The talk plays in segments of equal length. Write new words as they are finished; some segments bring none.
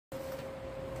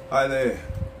Hi there,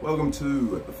 welcome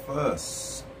to the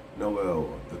first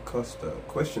Noel DaCosta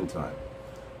question time.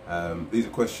 These are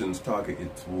questions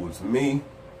targeted towards me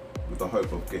with the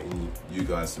hope of getting you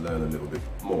guys to learn a little bit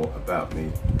more about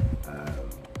me,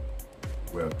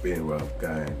 where I've been, where I'm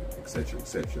going, etc,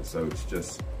 etc. So it's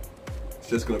just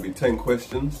going to be 10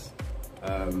 questions,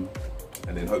 and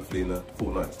then hopefully in a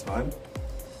fortnight's time,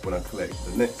 when I collect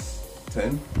the next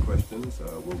 10 questions,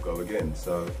 we'll go again.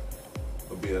 So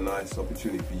it'll be a nice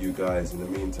opportunity for you guys in the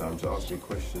meantime to ask me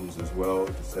questions as well,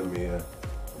 to send me a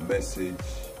message,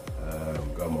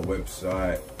 go on my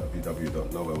website,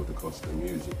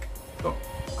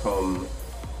 www.noeldacostamusic.com,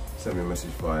 send me a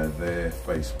message via there,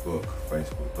 Facebook,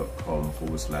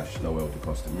 facebook.com/Noel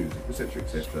DaCosta Music, etc,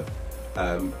 etc.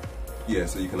 Yeah,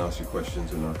 so you can ask your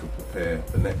questions and I can prepare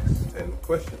the next 10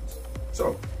 questions.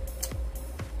 So,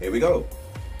 here we go.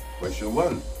 Question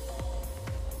 1.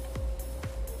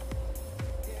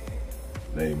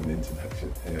 Name and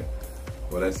introduction. Yeah.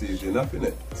 Well, that's easy enough, isn't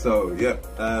it? So, yeah,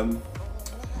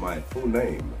 my full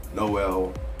name,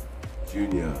 Noel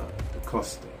Jr.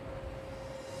 DaCosta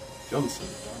Johnson.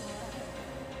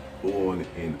 Born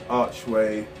in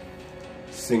Archway,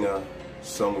 singer,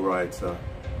 songwriter,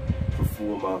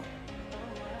 performer,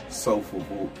 soulful,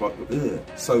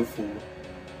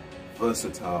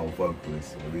 versatile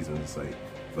vocalist. And the reason I say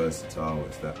versatile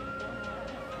is that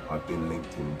I've been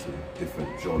linked into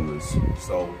different genres: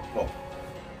 soul, pop,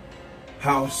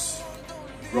 house,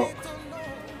 rock,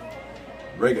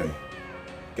 reggae,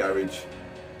 garage,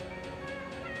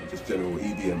 and just general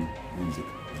EDM music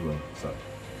as well. So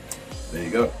there you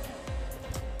go.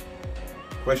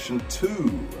 Question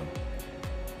 2.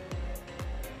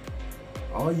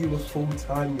 Are you a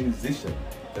full-time musician?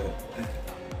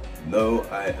 No,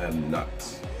 I am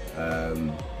not.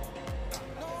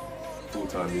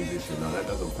 Full-time musician. Now that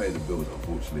doesn't pay the bills,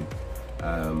 unfortunately.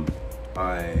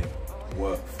 I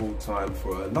work full-time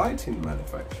for a lighting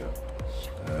manufacturer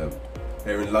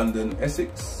here in London,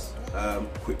 Essex.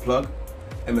 Quick plug,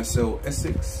 MSL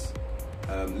Essex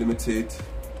Limited,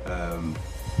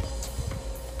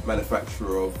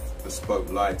 manufacturer of bespoke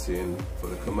lighting for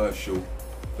the commercial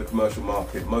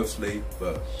market mostly,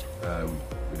 but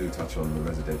we do touch on the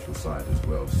residential side as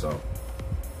well. So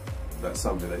if that's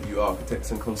something that you architects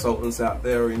and consultants out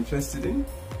there are interested in,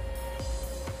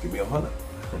 give me a holler.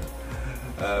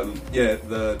 Yeah,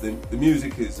 the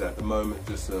music is at the moment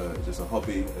just a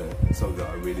hobby. It's something that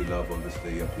I really love.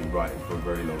 Obviously, I've been writing for a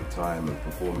very long time and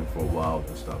performing for a while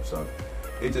and stuff. So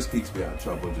it just keeps me out of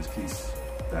trouble, just keeps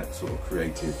that sort of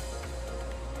creative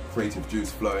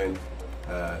juice flowing.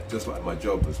 Just like my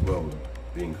job as well,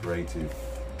 being creative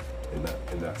in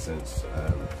that sense,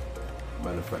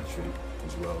 manufacturing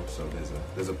as well. So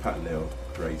there's a pattern there of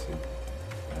creating,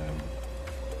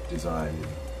 design,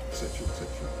 etc,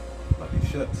 etc. Like these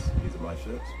shirts. These are my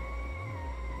shirts.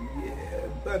 Yeah,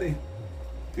 buddy.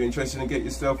 If you're interested in getting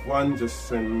yourself one, just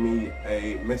send me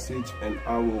a message and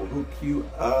I will hook you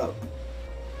up.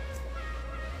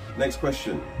 Next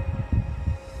question.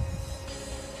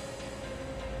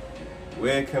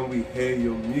 Where can we hear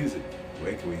your music?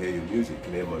 Where can we hear your music? You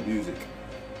can hear my music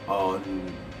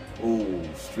on all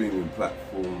streaming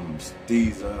platforms: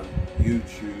 Deezer,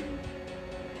 YouTube,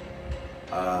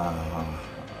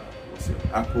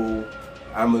 Apple,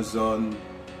 Amazon,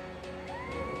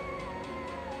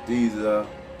 Deezer,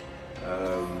 I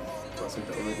said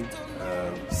that already?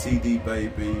 CD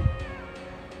Baby.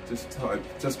 Just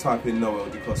type in Noel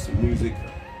DaCosta Music.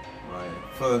 My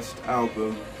first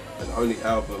album and only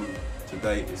album to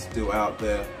date is still out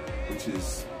there, which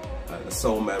is The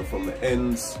Soul Man from the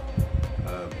Ends.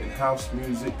 In house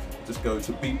music, just go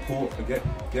to Beatport, I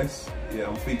guess. Yeah,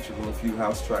 I'm featured on a few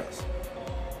house tracks.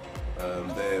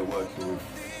 They're working with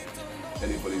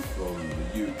anybody from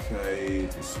the UK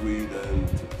to Sweden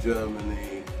to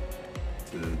Germany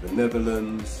to the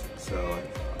Netherlands. So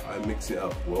I mix it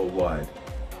up worldwide.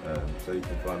 So you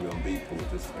can find me on Beatport.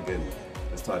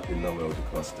 Just type in Noel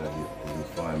DaCosta and you'll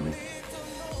find me.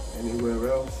 Anywhere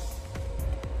else?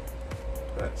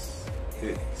 That's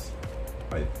it,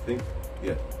 I think.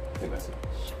 Yeah, I think that's it.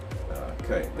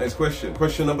 Okay, next question.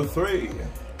 Question number 3.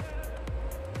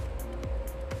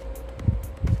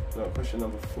 No, question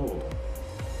number 4.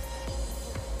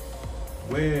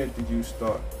 When did you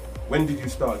start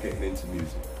getting into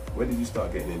music? When did you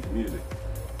start getting into music?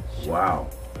 Wow.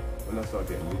 When did I start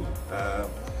getting music?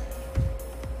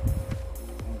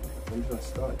 When did I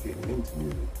start getting into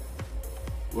music?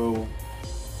 Well,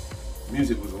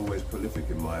 music was always prolific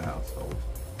in my household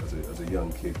as a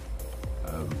young kid.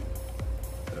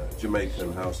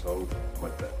 Jamaican household.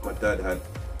 My dad had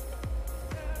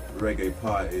reggae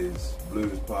parties,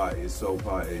 blues parties, soul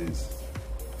parties,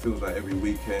 feels like every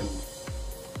weekend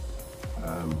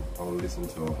I'll listen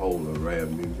to a whole array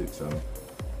of music. So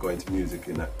got into music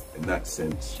in that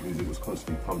sense. Music was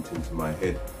constantly pumped into my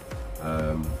head.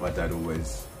 My dad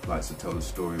always likes to tell the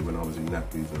story when I was in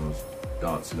nappies and I was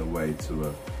dancing away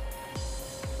to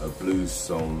a blues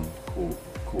song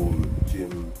called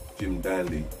Jim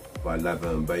Dandy by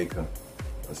Laverne Baker.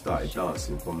 I started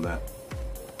dancing from that.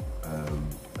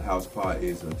 House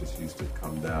parties, I just used to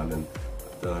come down, and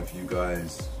I don't know if you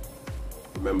guys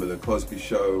remember the Cosby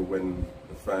Show when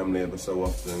the family ever so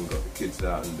often got the kids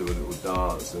out and do a little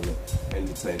dance and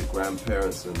entertain the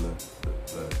grandparents and the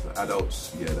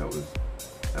adults. Yeah,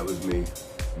 that was me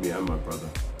and my brother.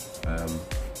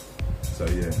 So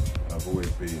yeah, I've always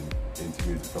been into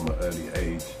music from an early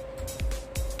age.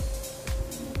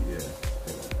 Yeah, I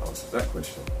think I answered that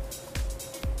question.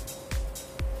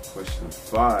 Question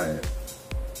 5.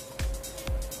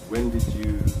 When did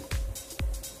you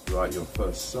write your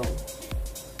first song?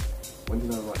 When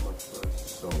did I write my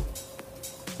first song?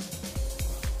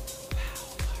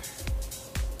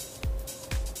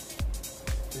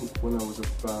 I think when I was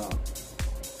about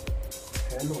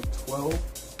 10 or 12.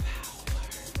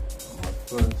 My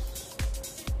first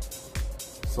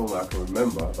song that I can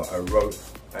remember that I wrote,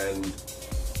 and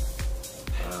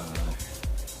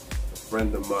a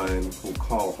friend of mine called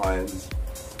Carl Hines,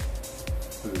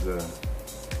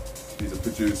 he's a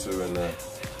producer and a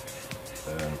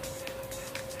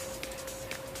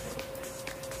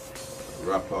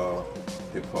rapper,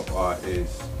 hip-hop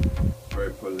artist,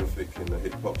 very prolific in the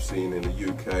hip-hop scene in the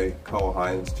UK. Carl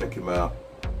Hines, check him out.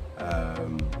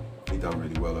 He done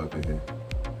really well over here.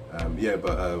 I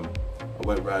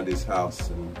went round his house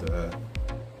and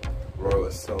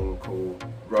wrote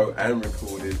and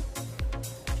recorded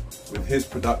with his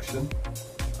production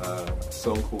a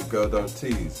song called Girl Don't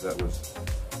Tease. That was,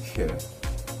 yeah,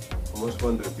 I almost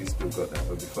wonder if he still got that. It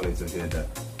would be funny to hear that.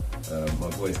 My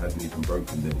voice hadn't even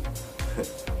broken then.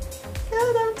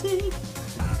 Girl Don't Tease.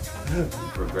 It'd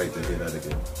be great to hear that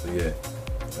again. So yeah,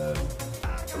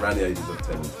 around the ages of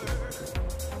 10 and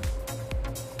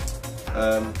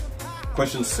 12.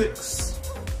 Question 6.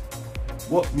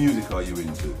 What music are you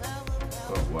into?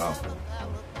 Oh wow.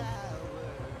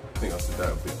 I think I said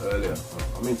that a bit earlier.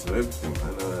 I'm into everything,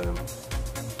 man.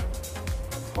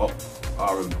 Pop,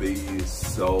 R&B,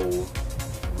 soul,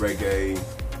 reggae,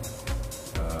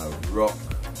 rock,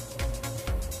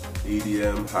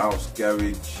 EDM, house,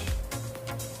 garage.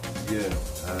 Yeah,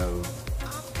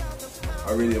 I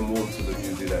really am warm to the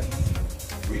music that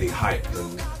really hype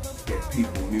and get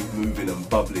people moving and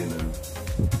bubbling, and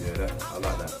yeah, I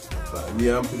like that. But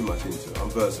yeah, I'm pretty much into it. I'm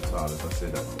versatile, as I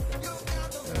said that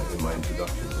in my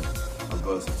introduction. I'm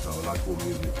versatile. I like all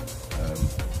music.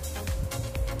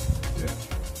 Yeah.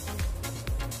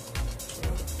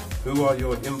 Who are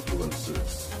your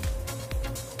influences?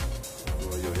 Who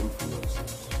are your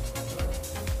influences?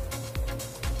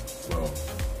 Well,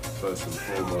 first and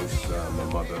foremost, my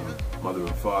mother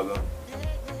and father.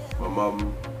 My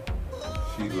mum,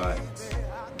 she liked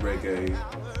reggae,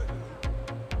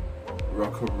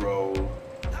 rock and roll,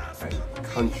 and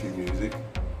country music.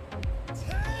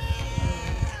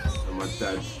 And my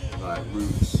dad liked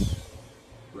roots,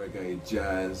 reggae,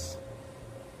 jazz,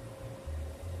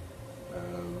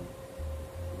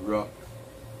 rock.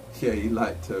 Yeah, he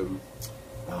liked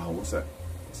what's that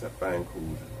band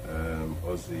called?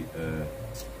 Aussie.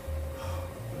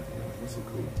 What's it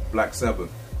called? Black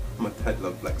Sabbath. My dad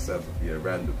loved Black Sabbath. Yeah,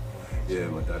 random. Yeah,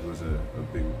 my dad was a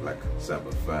big Black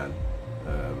Sabbath fan.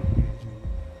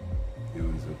 He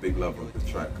was a big lover of the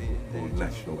track called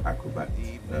National Acrobat.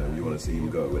 You want to see him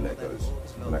go when that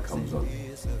comes on.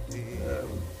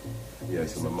 Yeah,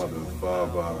 so my mother and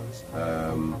father,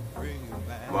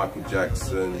 Michael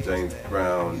Jackson, James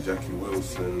Brown, Jackie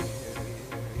Wilson,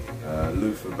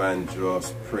 Luther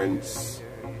Vandross, Prince.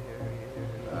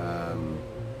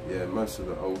 Yeah, most of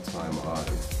the old time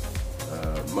artists,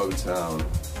 Motown,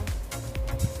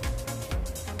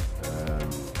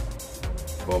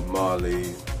 Bob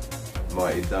Marley,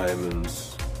 Mighty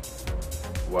Diamonds.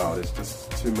 Wow, there's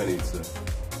just too many to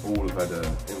all have had an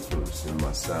influence in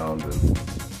my sound and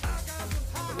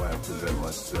the way I present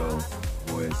myself,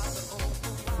 voice,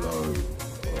 flow.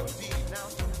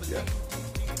 Yeah,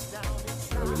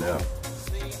 there we now.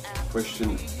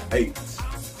 Question 8.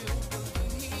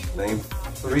 Name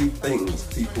 3 things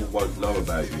people won't know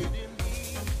about you.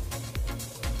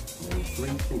 Name 3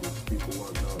 things people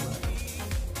won't know about you.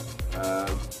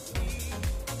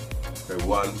 Okay,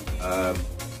 1,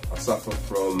 I suffer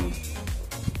from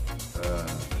a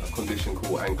condition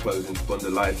called ankylosing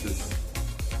spondylitis,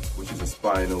 which is a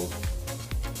spinal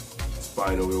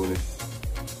illness,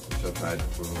 which I've had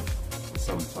for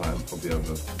some time, probably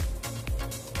over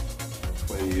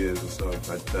 20 years or so. I've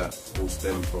had that, all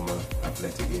stemmed from an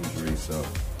athletic injury, so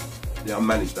yeah, I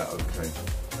managed that okay.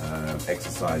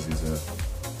 Exercise is a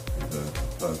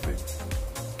perfect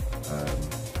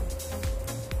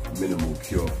minimal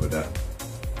cure for that.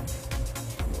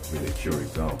 Not really a cure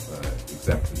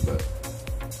exactly, but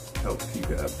helps keep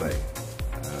it at bay.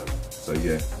 So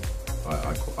yeah,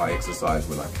 I exercise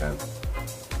when I can.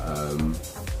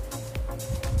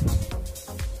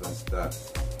 So that's that.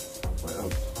 What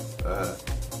else?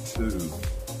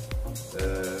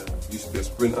 Used to be a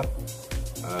sprinter,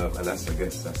 and I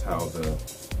guess that's how the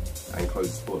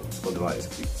ankylosing spondylitis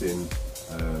kicked in.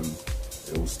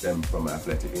 It all stemmed from an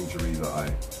athletic injury that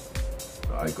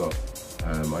I got.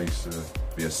 I used to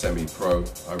be a semi-pro.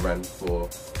 I ran for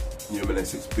Newman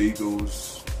Essex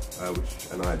Beagles,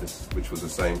 which was the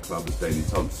same club as Daley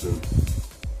Thompson.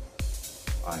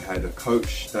 I had a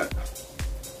coach that,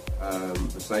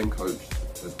 the same coach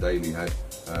as Daley had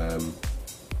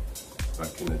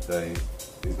back in the day.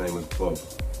 His name was Bob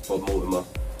Mortimer.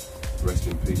 Rest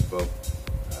in peace, Bob.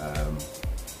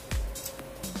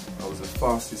 I was the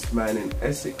fastest man in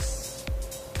Essex,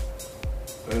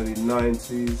 early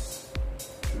 90s,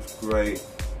 which was great.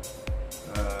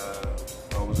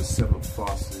 I was the 7th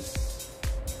fastest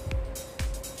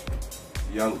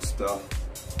youngster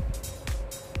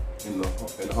in the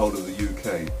whole of the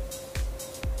UK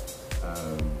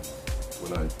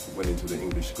when I went into the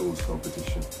English schools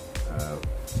competition.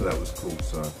 So that was cool.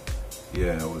 So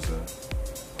yeah, I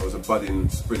was a budding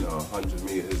sprinter, 100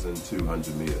 metres and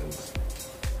 200 metres.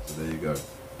 So there you go.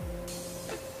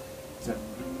 Is that,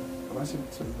 am I saying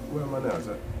 2? Where am I now? Is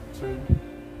that 2?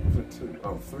 Is it 2?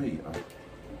 Oh, 3.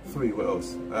 3, what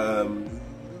else?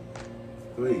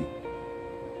 3.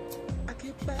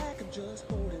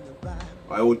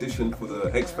 I auditioned for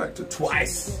the X Factor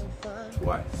twice.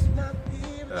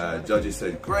 Judges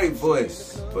said, great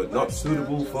voice, but not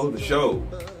suitable for the show.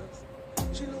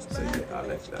 So yeah, I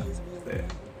left that there.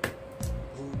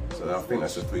 So I think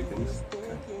that's the 3 things.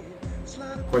 Okay.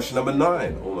 Question number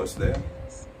 9, almost there.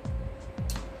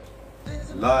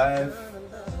 Live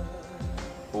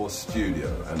or studio,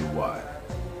 and why?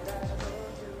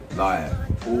 Live,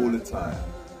 all the time,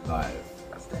 live.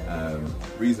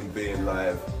 Reason being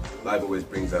live always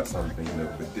brings out something a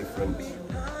little bit different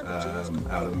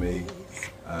out of me.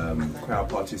 Crowd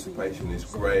participation is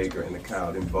great, getting the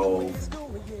crowd involved.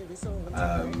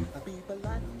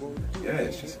 Yeah,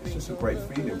 it's just a great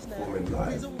feeling performing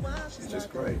live. It's just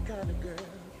great.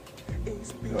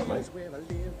 You know what, mate?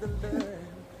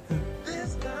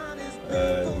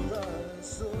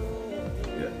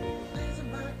 Yeah.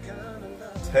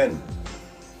 10.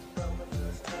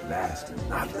 Last and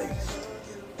not least.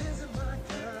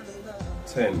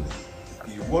 10.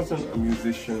 If you wasn't a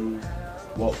musician,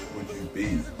 what would you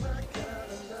be?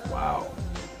 Wow.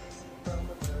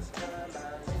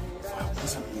 If I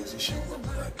wasn't a musician, what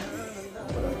would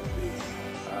I be?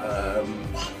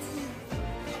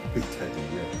 Big Teddy,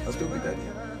 yeah. I'll still be Daddy.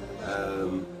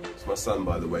 It's my son,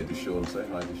 by the way, Deshaun. Say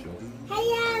hi, Deshaun.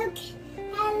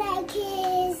 Hello,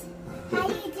 kids. How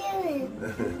you doing?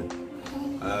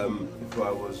 If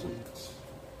I wasn't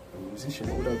a musician,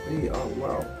 what would I be? Oh,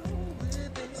 wow.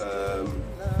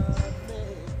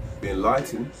 Being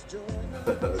lighting.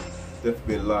 Definitely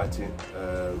being lighting.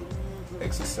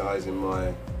 Exercising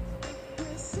my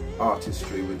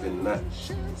artistry within that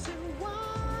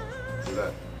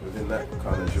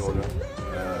kind of genre.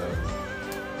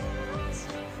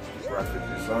 Graphic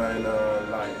designer,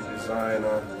 lighting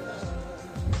designer.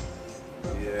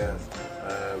 Yeah.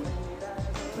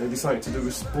 Maybe something to do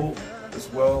with sport as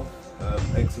well.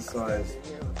 Exercise.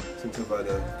 Since I've had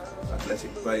an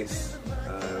athletic base.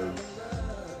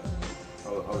 I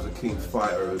was a keen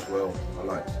fighter as well. I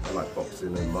like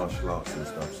boxing and martial arts and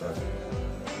stuff. So,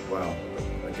 wow,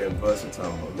 again,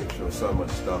 versatile, a mixture of so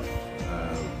much stuff.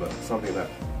 But something that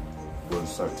was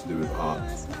something to do with art,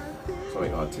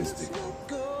 something artistic.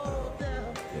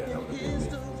 Yeah, that would have been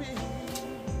me.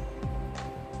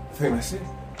 I think that's it.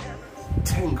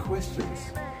 10 questions.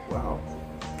 Wow.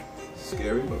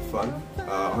 Scary but fun.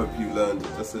 I hope you learned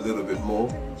just a little bit more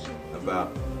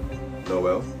about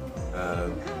Noel.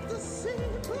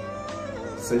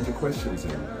 Send your questions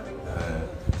in.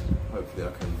 Hopefully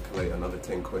I can collate another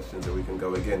 10 questions and we can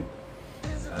go again.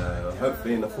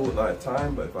 Hopefully in a fortnight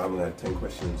time, but if I haven't had 10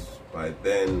 questions by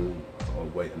then, I'll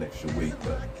wait an extra week,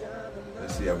 but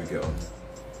let's see how we get on.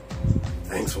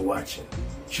 Thanks for watching.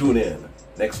 Tune in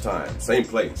next time, same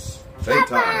place, same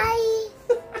time. Bye-bye.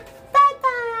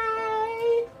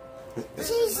 Bye-bye.